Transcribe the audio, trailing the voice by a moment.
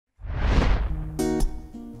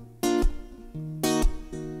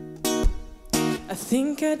I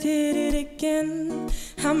think I did it again.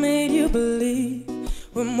 I made you believe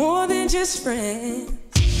we're more than just friends.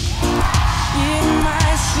 It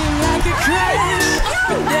might seem like a crash,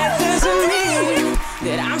 but that doesn't mean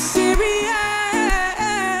that I'm serious.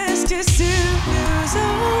 Just to lose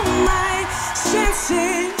all my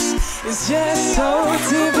senses is just so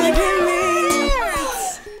typical me.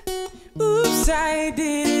 Oops, I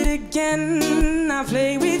did it again. I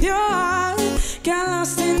played with your heart, got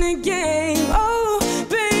lost in the game. Oh,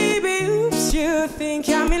 baby, oops, you think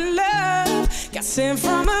I'm in love, got sent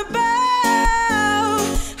from above.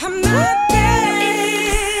 I'm not that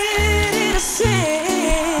innocent.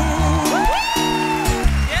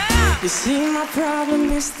 You see, my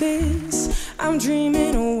problem is this: I'm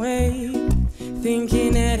dreaming away,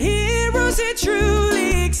 thinking that heroes that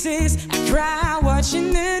truly exist. I cry watching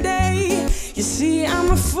the day. You see,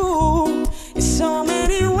 I'm a fool in so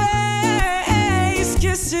many ways.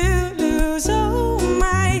 Just to lose all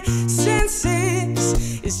my senses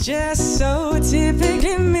is just so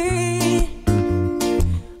typically me.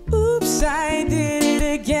 Oops, I did it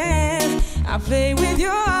again. I played with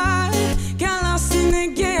your heart, got lost in the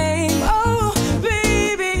game. Oh,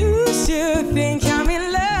 baby, oops, you think I'm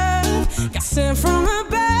in love, got sent from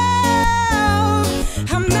above.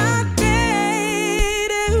 I'm not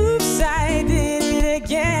dead. Oops, I did it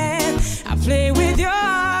again. I played with your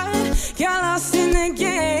heart, got lost in the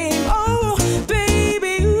game. Oh,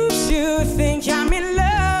 baby, oops, you think I'm in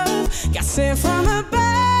love, got sent from above.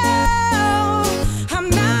 I'm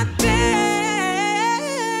not dead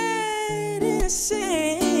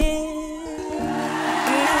innocent.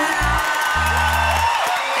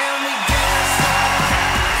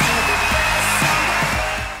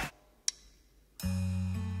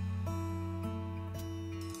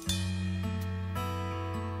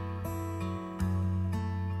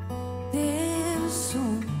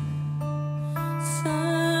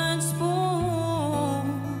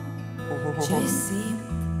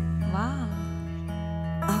 Вау.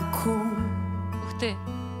 Ух ти.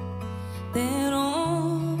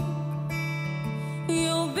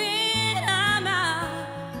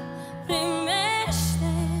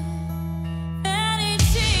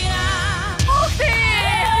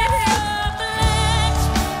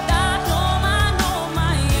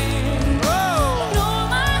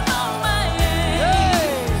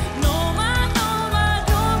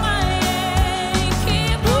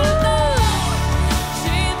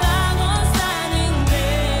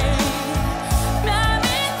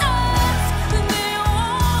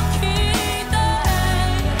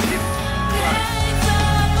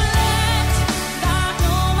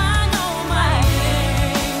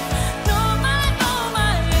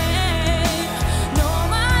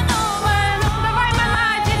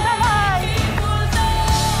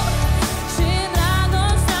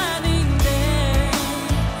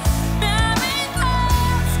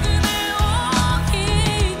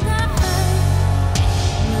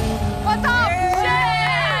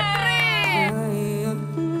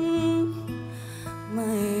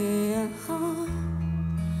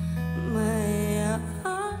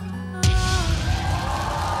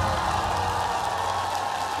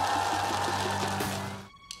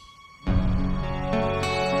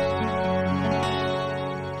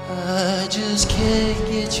 just can't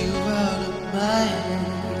get you out of my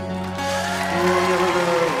head. Oh, your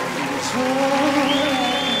love is all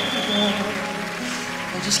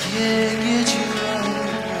I just can't get you out of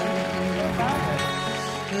my head.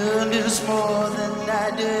 And it's more than I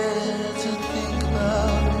dare to think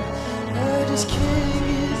about. I just can't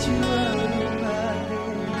get you out of my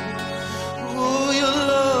head. Oh, your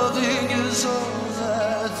loving is all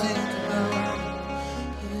I think about.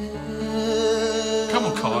 Come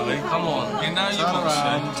on, Kylie. Come on. You know you want to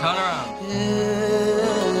sing. Turn around.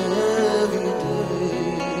 Every day,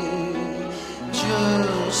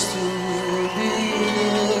 just to be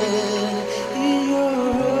there in your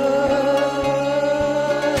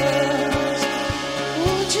arms.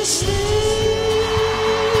 Won't you stay?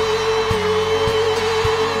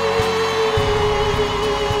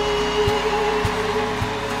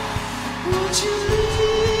 Won't you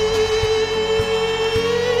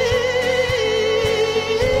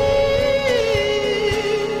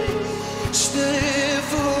stay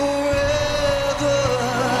forever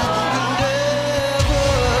and ever?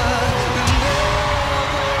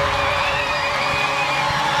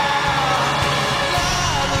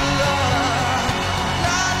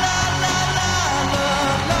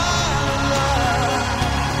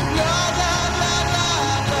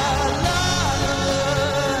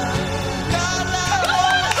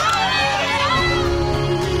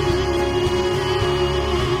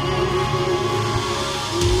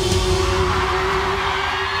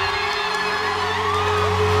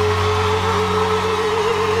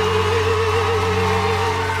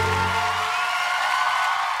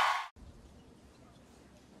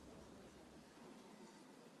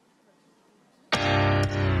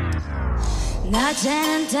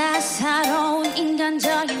 낮에는 따사로운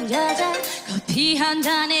인간적인 여자 커피 한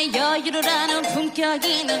잔에 여유를 하는 품격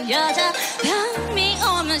있는 여자 밤이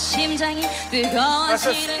오면 심장이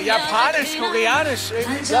뜨거워지는 Japanisch, Koreanisch.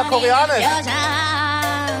 Ja, Koreanisch. 여자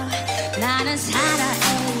나는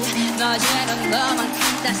사랑해 너처럼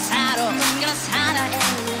너만큼 따사로운 건 사랑해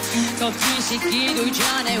커피 식기도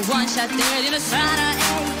전에 원샷 때리는 사랑해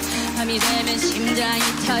밤이 되면 심장이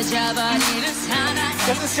터져버리는 사나이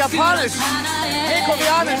Das ist Japanisch. Nee,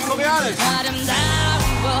 Koreanisch, Koreanisch.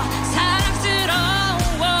 아름다워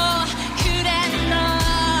사랑스러워 그래 너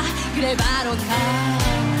그래 바로 너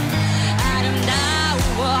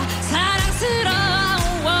아름다워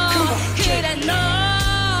사랑스러워 그래 너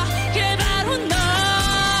그래 바로 너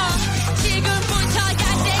지금부터 갈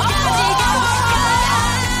때까지 가볼까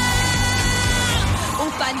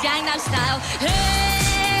오빤 강남 스타일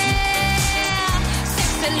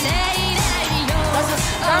Das ist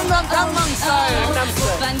Gangnam Style.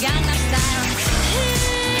 Gangnam Style.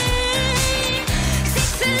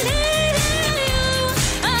 Sexy lady,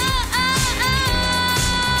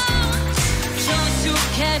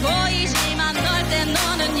 조숙해 보이지만 널 때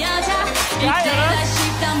너는 여자. 이때가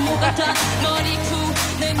쉽다 못 같아 머리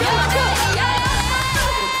푸는 여자.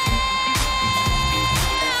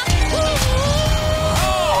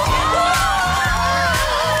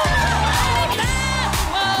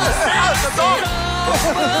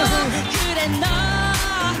 그래 너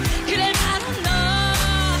그래 바로 너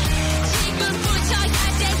지금부터 갈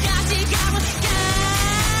때까지 가볼까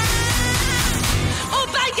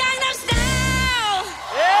오빠 강남 스타일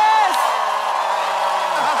Yes!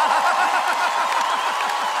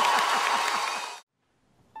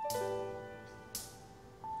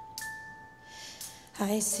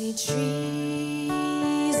 I see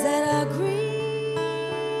trees that are green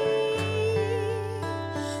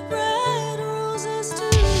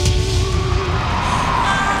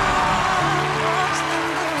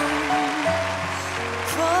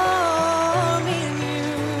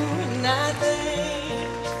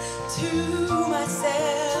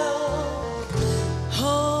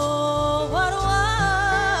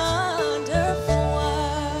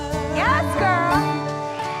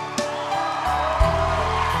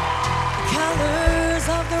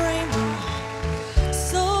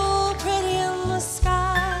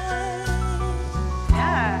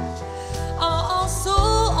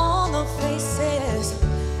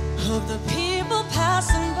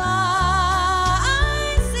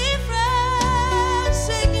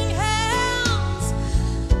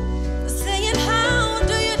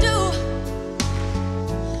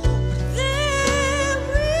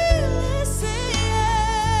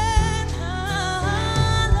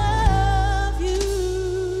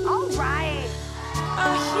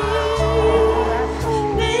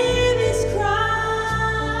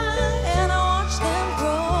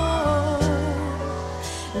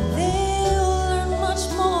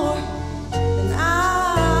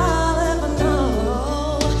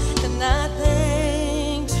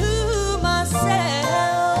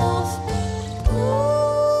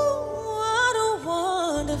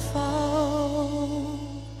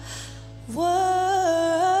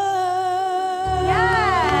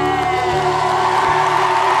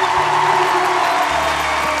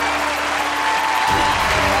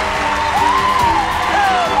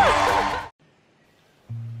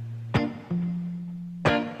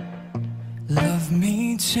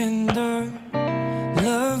tender,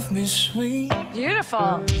 love me sweet.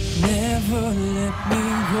 Beautiful. Never let me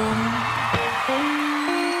go.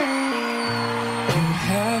 You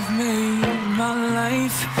have made my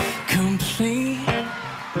life complete.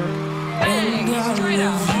 And I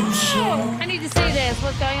love you so. I need to see this.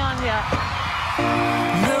 What's going on here?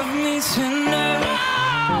 Love me tender,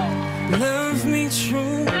 love me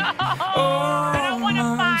true. All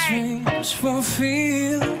my dreams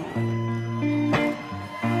fulfilled.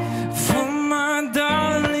 For my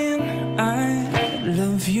darling, I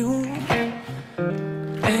love you,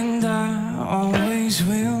 and I always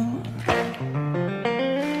will.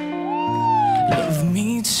 Love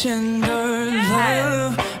me tender,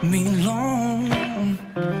 love me long.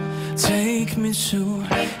 Take me to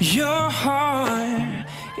your heart,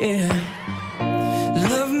 yeah.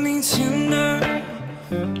 Love me tender,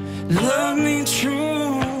 love me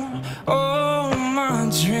true. All my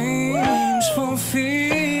dreams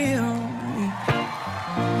fulfill.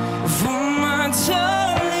 For my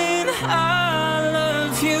darling, I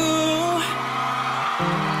love you,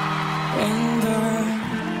 and I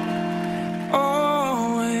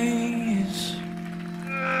always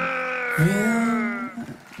will.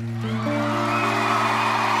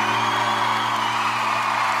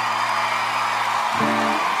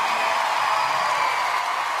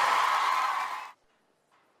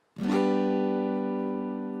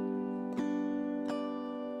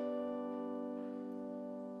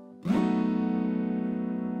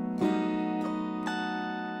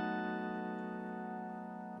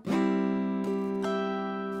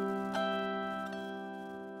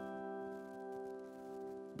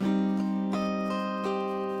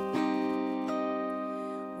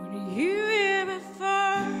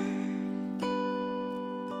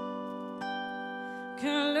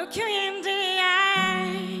 look you in the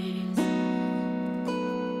eyes.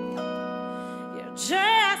 You're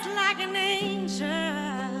just like an angel.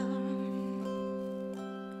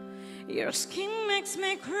 Your skin makes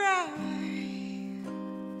me cry.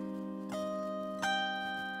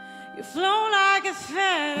 You flow like a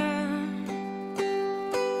feather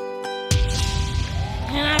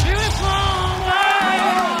in a beautiful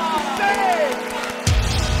world.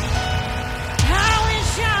 I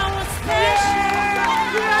wish I was special.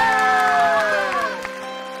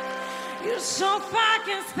 You're so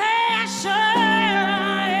fucking special.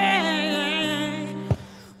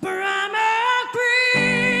 But I'm a queen,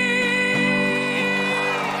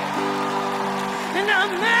 and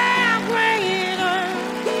I'm not greater.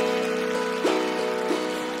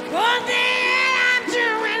 What the hell I'm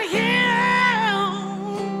doing here?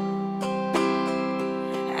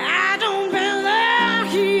 I don't belong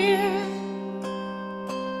here.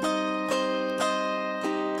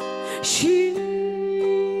 She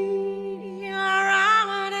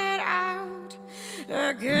ran it out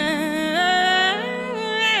again.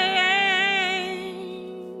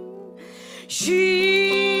 She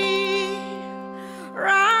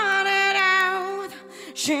ran it out.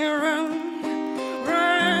 She runs.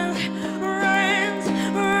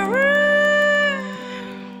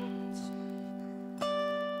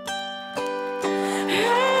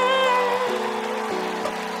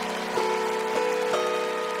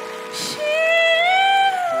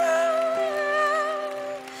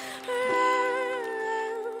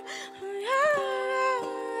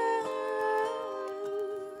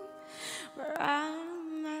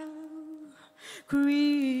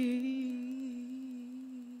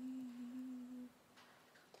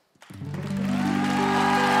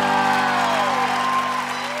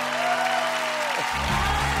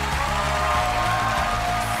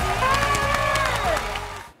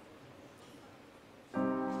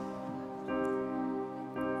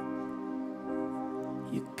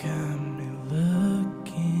 You got me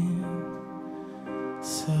looking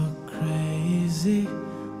so crazy,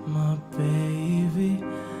 my baby.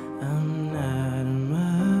 I'm not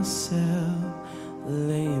myself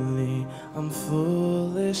lately. I'm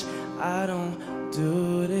foolish, I don't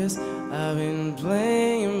do this. I've been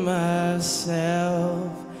playing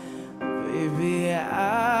myself. Baby,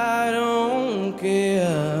 I don't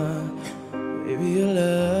care. Baby, your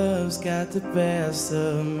love's got the best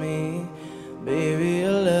of me. Baby,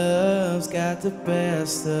 your love's got the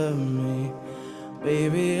best of me.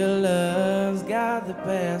 Baby, your love's got the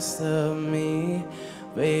best of me.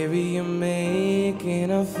 Baby, you're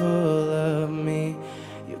making a fool of me.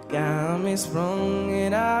 You got me sprung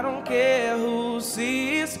and I don't care who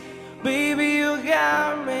sees. Baby, you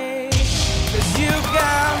got me. 'Cause you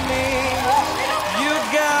got me. You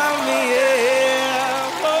got me,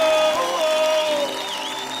 yeah. Oh.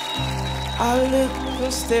 I look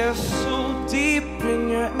and stare so deep in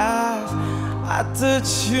your eyes. I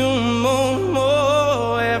touch you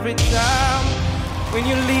more every time. When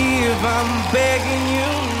you leave, I'm begging you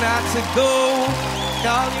not to go.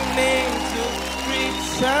 Call your name 2-3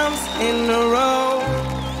 times in a row.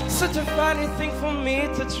 Such a funny thing for me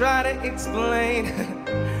to try to explain.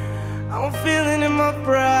 I'm feeling in my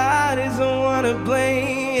pride is the one to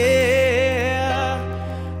blame, yeah.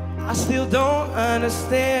 I still don't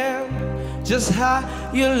understand just how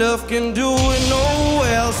your love can do it, no one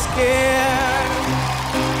else can.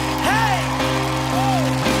 Hey!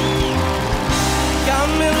 Got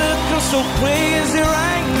me looking so crazy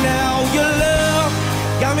right now. Your love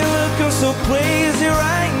got me looking so crazy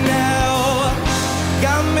right now.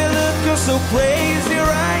 Got me looking so crazy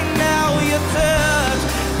right now. Your touch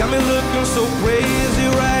got me looking so crazy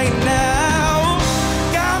right now.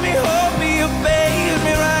 Got me hoping you bathe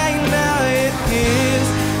me right now. It is.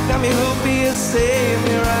 Got me hoping you save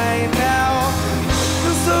me right now.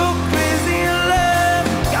 I'm so crazy in love.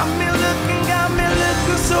 Got me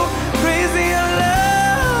looking so crazy in love.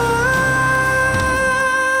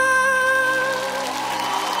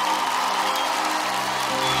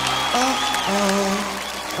 Oh, oh,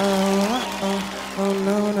 oh, oh, oh,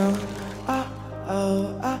 no, no. Oh, oh,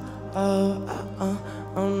 oh, oh, oh,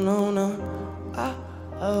 oh, no, no. Oh,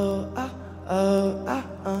 oh, oh, oh,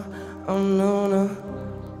 oh, oh, no, no.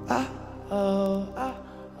 Oh, oh, oh,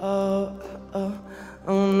 oh, oh,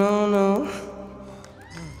 oh, no, no.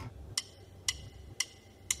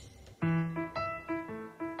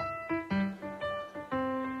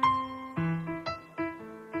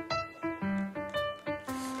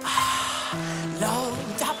 Love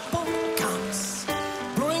double comes,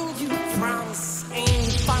 bring you France in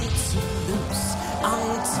fun to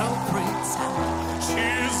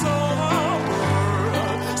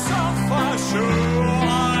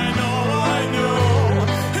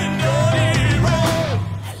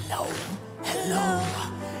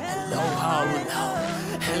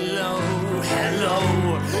hello, hello,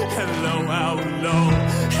 hello, how low,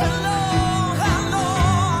 hello, hello,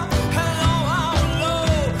 hello, how low,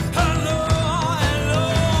 hello, hello,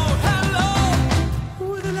 hello.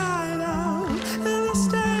 With a light out and a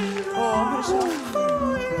stain on,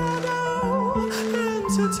 we are now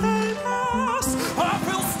entertain us. I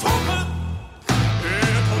feel stupid,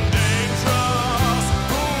 it's dangerous.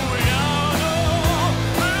 We are now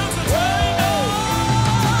entertain us.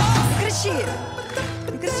 Кричи!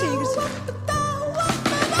 Не кричи, не кричи.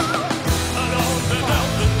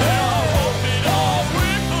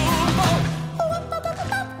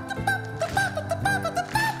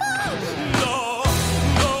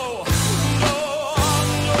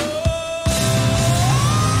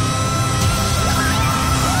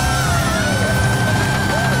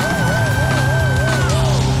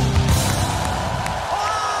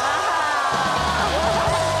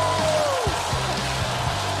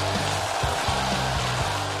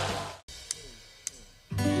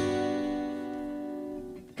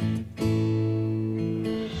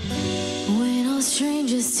 We're no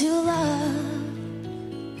strangers to love.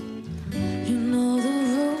 You know the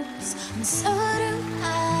rules, and so do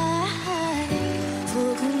I.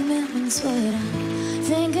 Full commitment's what I'm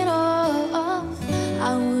thinking of.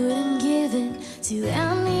 I wouldn't give it to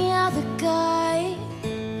any other guy.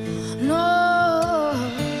 No,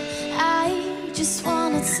 I just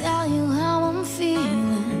wanna tell you how I'm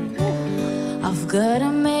feeling. I've gotta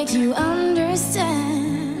make you understand.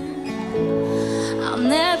 I'm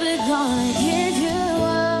never gonna give you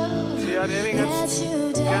up. Sie hat irgendwie Let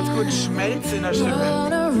you down. ganz gut Schmelz in der Stimme.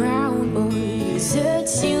 Run around, boys, hurt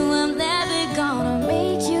you. I'm never gonna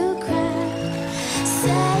make you cry.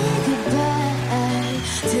 Say goodbye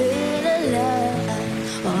to the love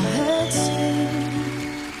or hurt you.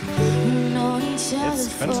 Known each other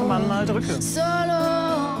Jetzt könnte man mal drücken. so